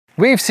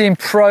We've seen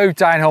pro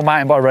downhill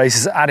mountain bike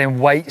racers adding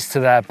weights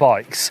to their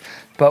bikes,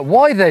 but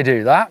why do they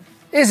do that?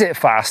 Is it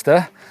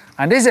faster?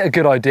 And is it a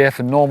good idea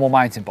for normal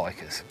mountain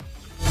bikers?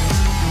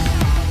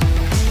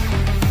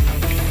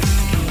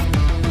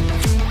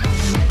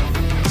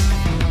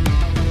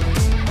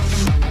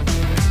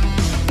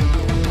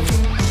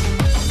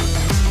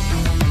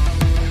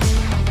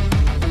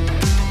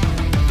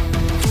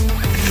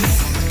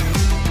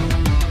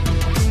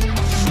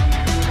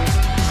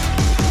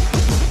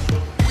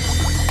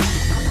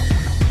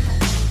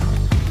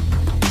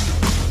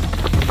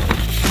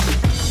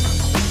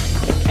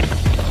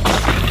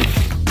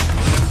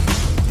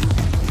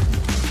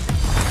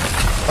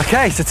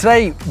 Okay, so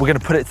today we're going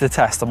to put it to the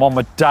test. I'm on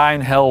my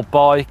downhill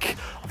bike.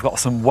 I've got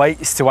some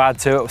weights to add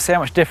to it. We'll see how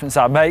much difference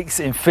that makes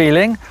in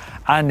feeling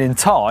and in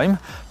time,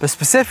 but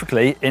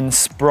specifically in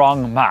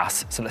sprung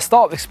mass. So let's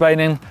start with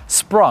explaining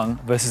sprung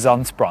versus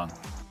unsprung.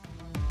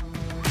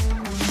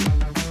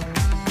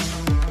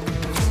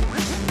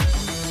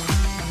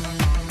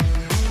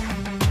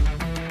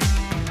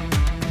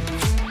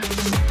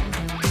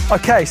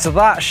 Okay, so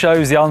that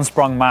shows the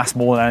unsprung mass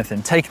more than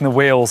anything, taking the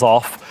wheels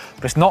off,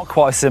 but it's not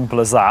quite as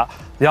simple as that.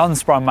 The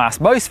unsprung mass,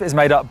 most of it is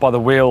made up by the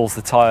wheels,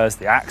 the tyres,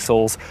 the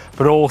axles,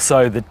 but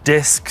also the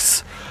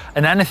discs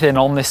and anything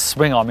on this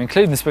swing arm,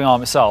 including the swing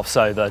arm itself.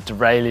 So the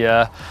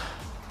derailleur,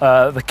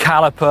 the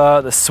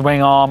caliper, the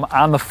swing arm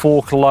and the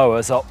fork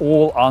lowers are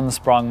all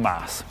unsprung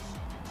mass.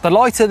 The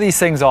lighter these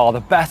things are, the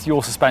better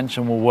your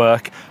suspension will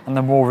work and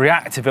the more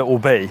reactive it will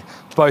be,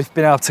 both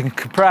being able to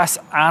compress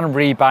and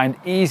rebound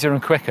easier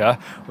and quicker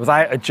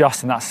without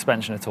adjusting that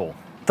suspension at all.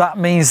 That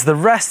means the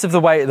rest of the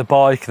weight of the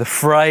bike, the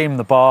frame,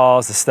 the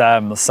bars, the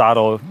stem, the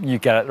saddle, you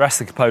get it, the rest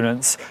of the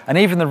components, and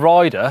even the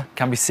rider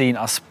can be seen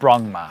as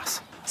sprung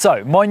mass.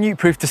 So my Newt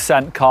Proof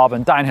Descent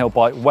carbon downhill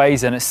bike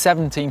weighs in at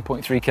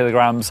 17.3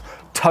 kilograms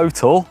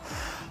total.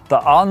 The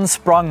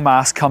unsprung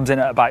mass comes in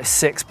at about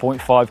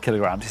 6.5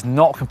 kilograms. It's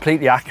not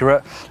completely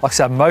accurate. Like I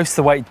said, most of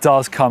the weight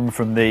does come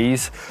from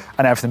these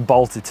and everything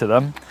bolted to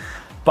them,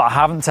 but I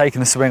haven't taken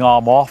the swing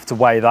arm off to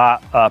weigh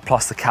that,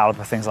 plus the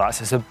caliper, things like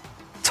that. So it's a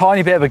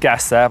tiny bit of a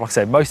guess there. Like I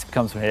said, most of it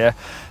comes from here.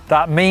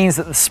 That means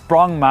that the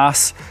sprung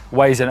mass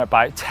weighs in at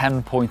about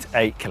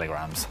 10.8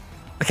 kilograms.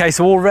 Okay,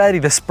 so already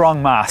the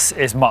sprung mass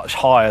is much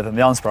higher than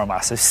the unsprung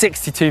mass. So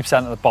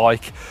 62% of the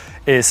bike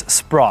is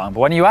sprung. But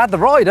when you add the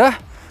rider,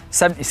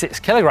 76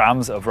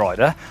 kilograms of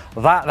rider,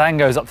 that then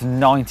goes up to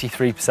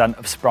 93%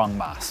 of sprung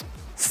mass.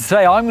 So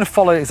today I'm going to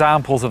follow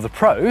examples of the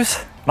pros,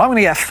 and I'm going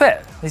to get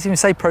fit. These even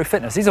say pro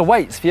fitness. These are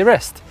weights for your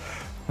wrist.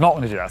 I'm not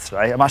going to do that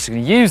today. I'm actually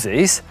going to use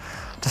these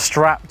to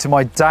strap to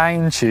my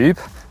down tube,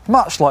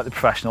 much like the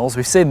professionals.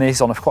 We've seen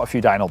these on quite a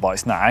few downhill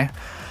bikes now,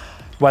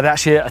 where they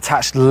actually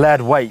attach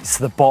lead weights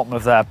to the bottom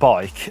of their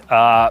bike.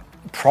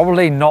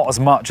 Probably not as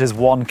much as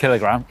 1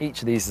 kilogram.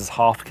 Each of these is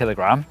half a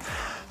kilogram.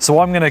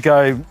 So I'm going to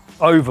go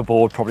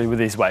overboard probably with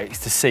these weights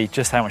to see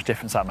just how much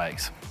difference that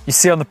makes. You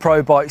see on the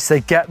pro bikes,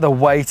 they get the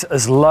weight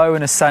as low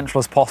and as central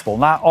as possible.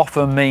 And that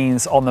often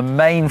means on the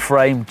main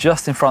frame,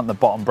 just in front of the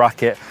bottom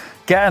bracket,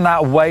 getting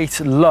that weight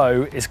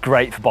low is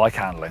great for bike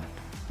handling.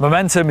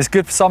 Momentum is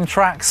good for some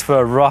tracks,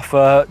 for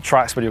rougher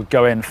tracks where you'll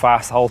go in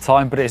fast the whole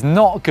time, but it's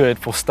not good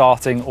for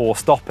starting or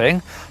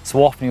stopping.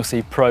 So often you'll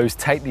see pros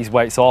take these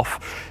weights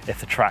off if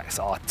the tracks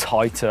are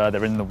tighter,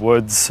 they're in the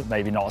woods,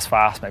 maybe not as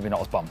fast, maybe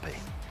not as bumpy.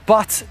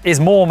 But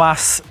is more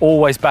mass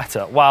always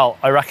better? Well,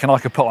 I reckon I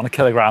could put on 1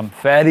 kilogram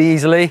fairly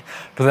easily,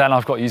 but then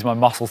I've got to use my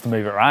muscles to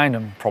move it around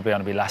and probably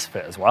going to be less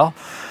fit as well.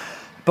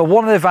 But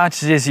one of the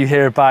advantages you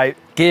hear about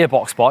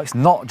gearbox bikes,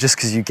 not just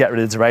because you get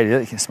rid of the derailleur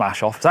that you can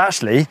smash off, is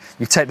actually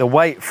you take the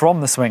weight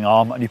from the swing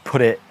arm and you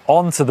put it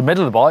onto the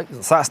middle of the bike,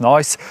 so that's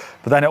nice,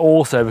 but then it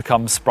also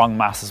becomes sprung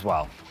mass as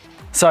well.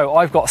 So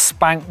I've got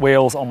spank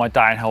wheels on my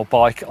downhill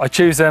bike. I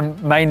choose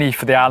them mainly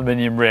for the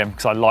aluminium rim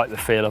because I like the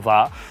feel of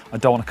that. I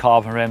don't want a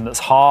carbon rim that's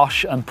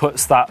harsh and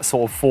puts that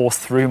sort of force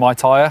through my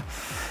tyre.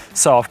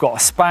 So I've got a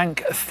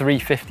Spank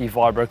 350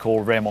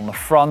 Vibrocore rim on the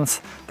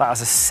front. That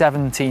has a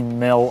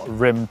 17mm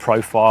rim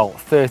profile,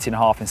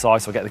 30.5 in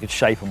size, so I get the good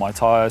shape of my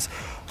tyres.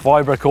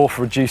 Vibrocore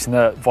for reducing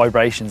the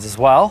vibrations as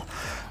well.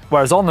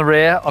 Whereas on the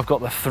rear, I've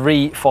got the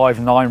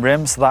 359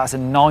 rim, so that's a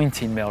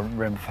 19mm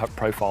rim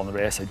profile on the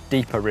rear, so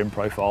deeper rim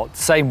profile.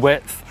 Same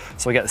width,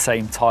 so I get the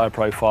same tyre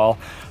profile.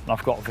 And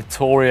I've got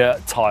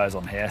Vittoria tyres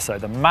on here, so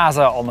the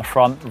Mazda on the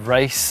front,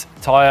 race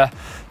tyre,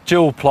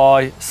 dual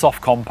ply,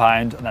 soft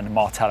compound, and then the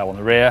Martello on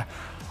the rear.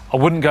 I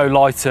wouldn't go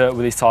lighter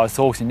with these tyres at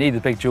all because you need the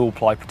big dual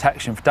ply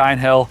protection for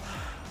downhill.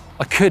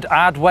 I could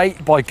add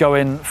weight by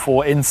going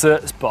for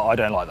inserts, but I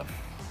don't like them.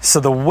 So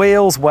the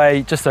wheels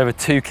weigh just over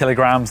 2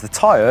 kilograms, the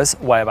tyres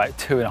weigh about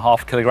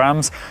 2.5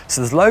 kilograms.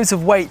 So there's loads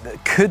of weight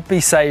that could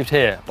be saved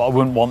here, but I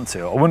wouldn't want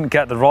to. I wouldn't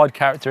get the ride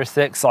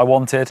characteristics I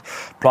wanted,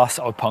 plus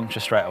I would puncture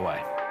straight away.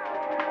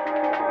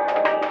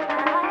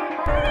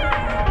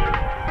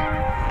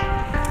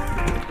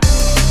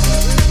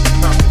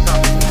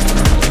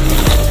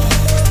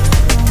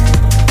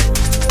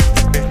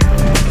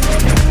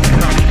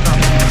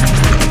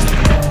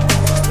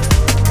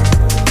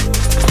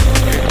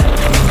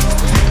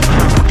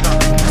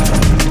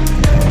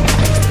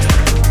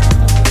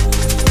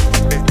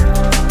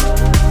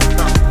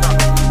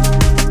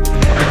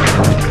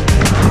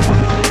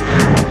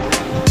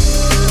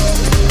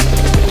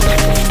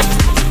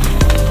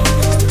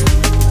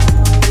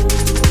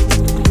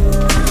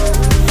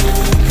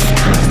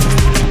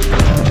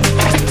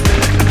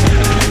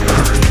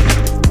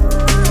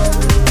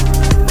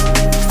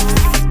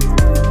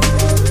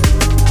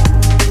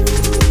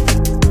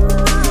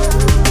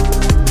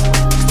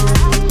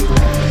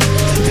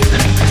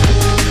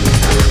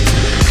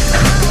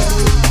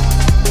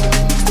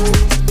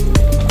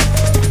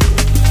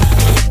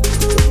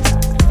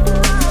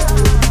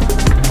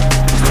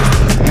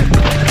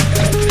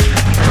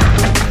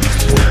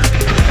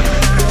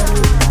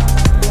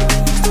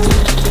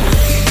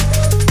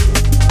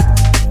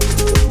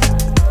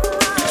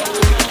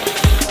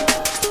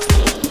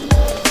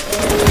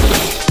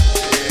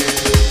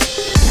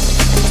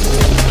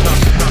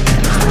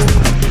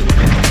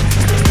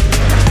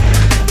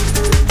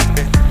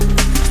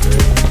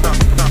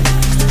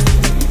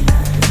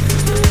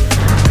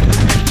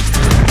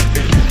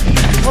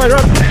 Come on,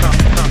 run.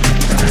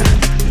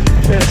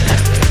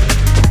 Good.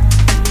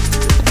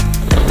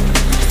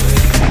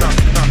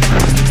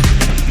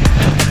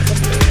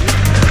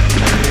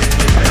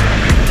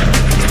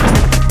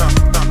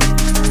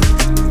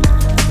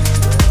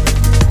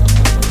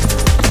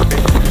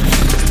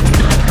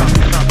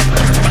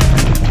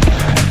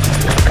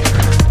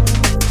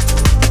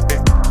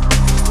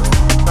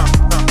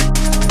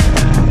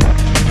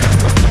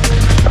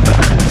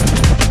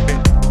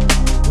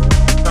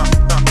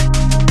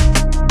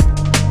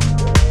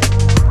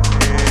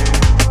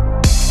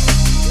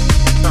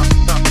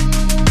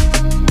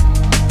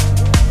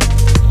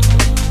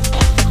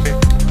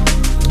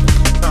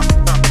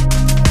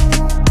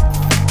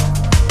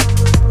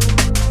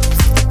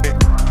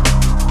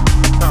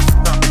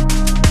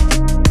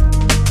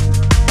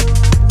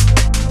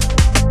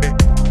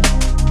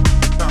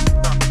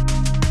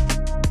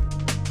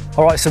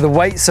 All right, so the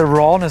weights are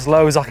on as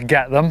low as I can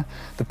get them.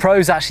 The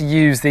pros actually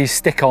use these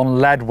stick-on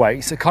lead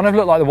weights that kind of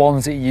look like the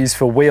ones that you use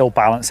for wheel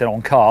balancing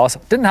on cars.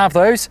 Didn't have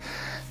those,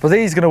 but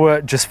these are gonna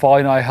work just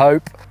fine, I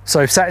hope.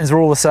 So settings are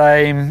all the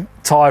same,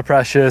 tire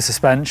pressure,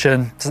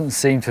 suspension, doesn't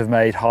seem to have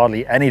made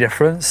hardly any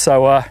difference.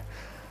 So I'm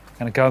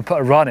gonna go and put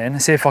a run in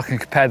and see if I can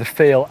compare the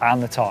feel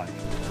and the time.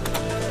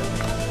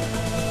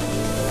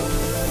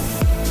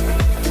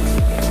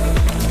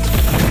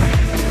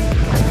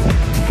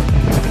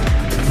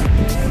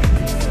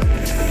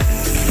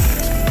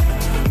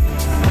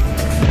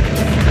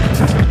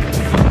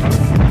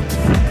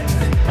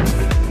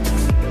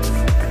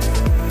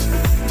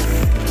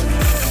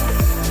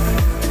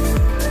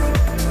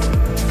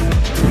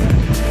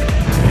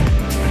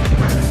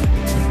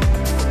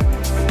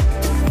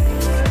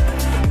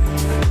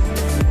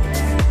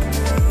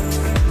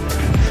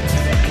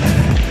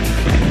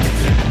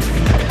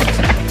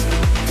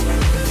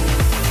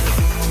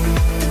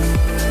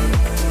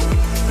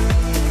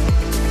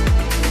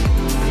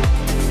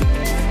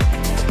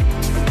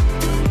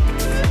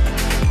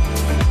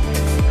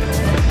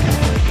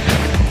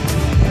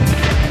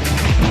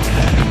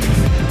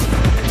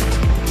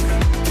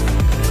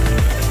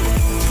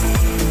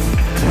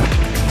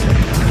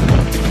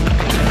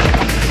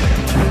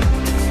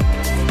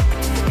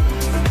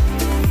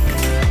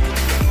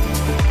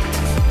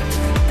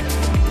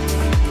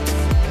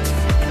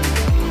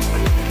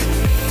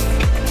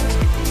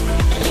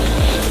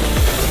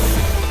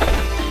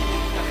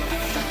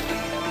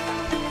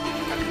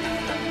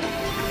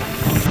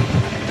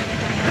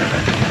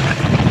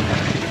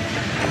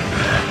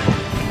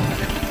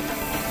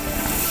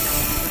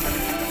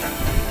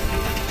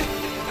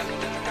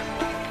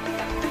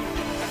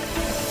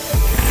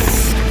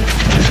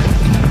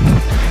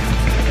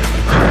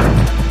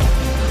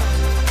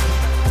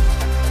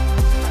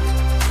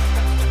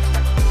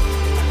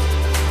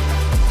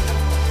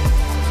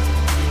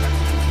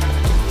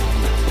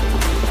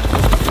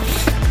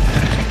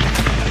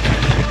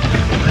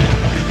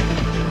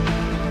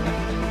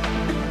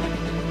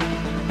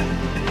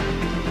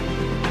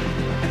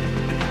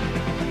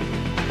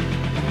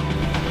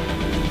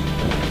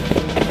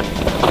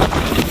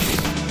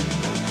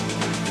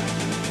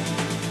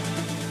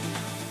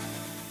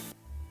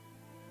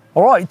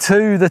 All right,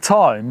 to the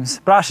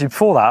times, but actually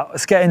before that,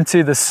 let's get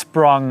into the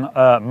sprung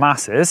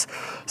masses.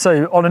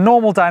 So on a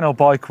normal downhill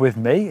bike with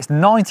me, it's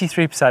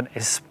 93%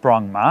 is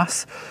sprung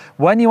mass.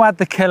 When you add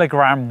the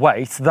kilogram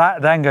weight,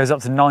 that then goes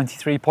up to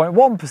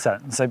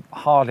 93.1%, so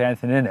hardly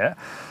anything in it.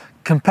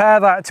 Compare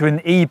that to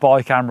an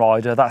e-bike and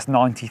rider, that's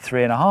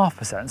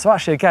 93.5%. So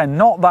actually, again,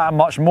 not that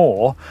much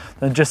more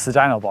than just the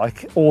downhill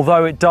bike,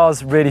 although it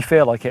does really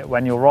feel like it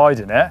when you're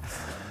riding it.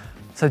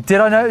 So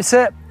did I notice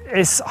it?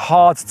 It's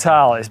hard to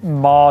tell, it's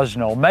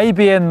marginal.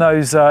 Maybe in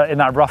those, in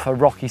that rougher,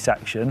 rocky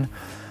section,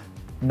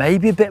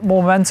 maybe a bit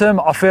more momentum.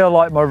 I feel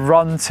like my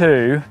run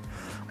two,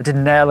 I did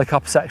nail a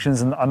couple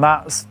sections and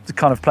that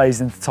kind of plays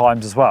into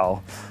times as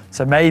well.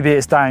 So maybe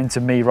it's down to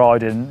me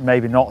riding,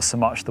 maybe not so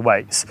much the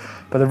weights.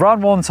 But the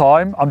run one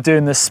time, I'm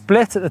doing the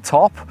split at the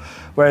top,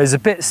 where it's a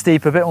bit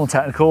steep, a bit more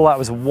technical. That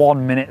was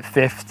 1 minute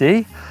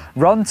 50.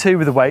 Run two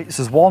with the weights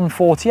was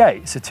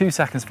 1:48, so 2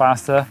 seconds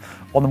faster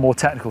on the more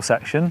technical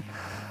section.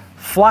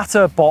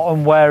 Flatter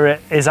bottom where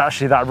it is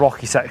actually that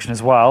rocky section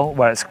as well,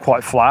 where it's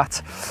quite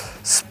flat.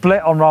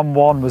 Split on run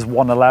one was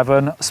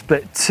 1:11.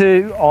 Split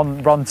two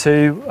on run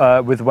two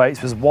with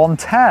weights was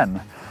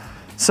 1:10.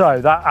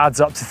 So that adds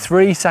up to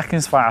 3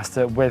 seconds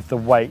faster with the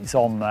weights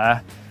on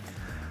there.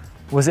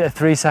 Was it a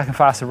 3 second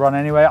faster run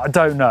anyway? I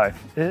don't know.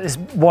 It's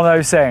one of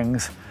those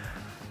things.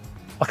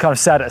 I kind of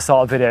said at the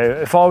start of the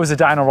video, if I was a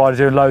downhill rider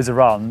doing loads of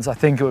runs, I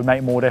think it would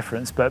make more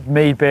difference. But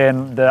me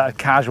being the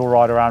casual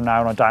rider around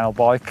now on a downhill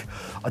bike,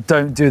 I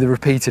don't do the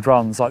repeated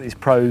runs like these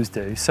pros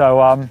do.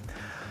 So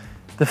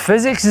the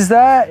physics is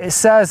there. It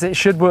says it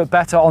should work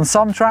better on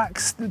some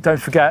tracks. Don't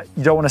forget,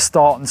 you don't want to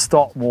start and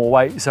stop more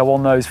weight. So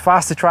on those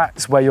faster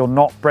tracks where you're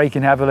not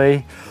braking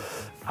heavily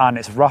and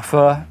it's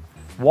rougher,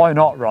 why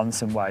not run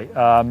some weight?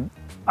 And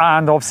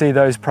obviously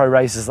those pro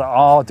racers that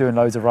are doing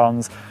loads of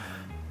runs,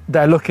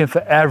 they're looking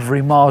for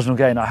every marginal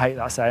gain. I hate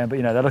that saying, but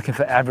you know, they're looking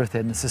for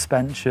everything, the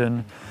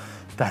suspension,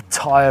 They're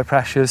tyre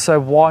pressures, so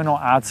why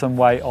not add some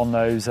weight on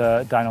those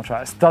downhill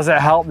tracks? Does it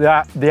help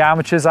the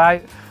amateurs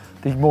out,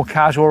 the more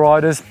casual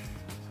riders?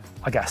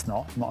 I guess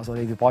not, might as well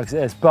leave the bike as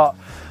it is. But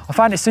I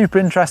found it super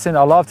interesting.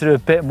 I'd love to do a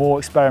bit more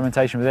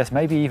experimentation with this,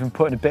 maybe even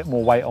putting a bit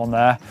more weight on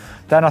there.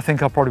 Then I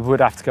think I probably would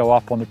have to go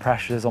up on the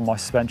pressures on my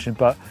suspension,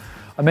 but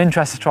I'm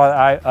interested to try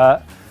that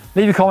out.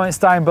 Leave your comments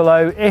down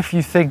below if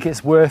you think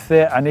it's worth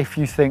it and if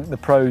you think the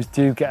pros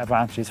do get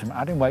advantages from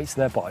adding weight to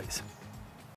their bikes.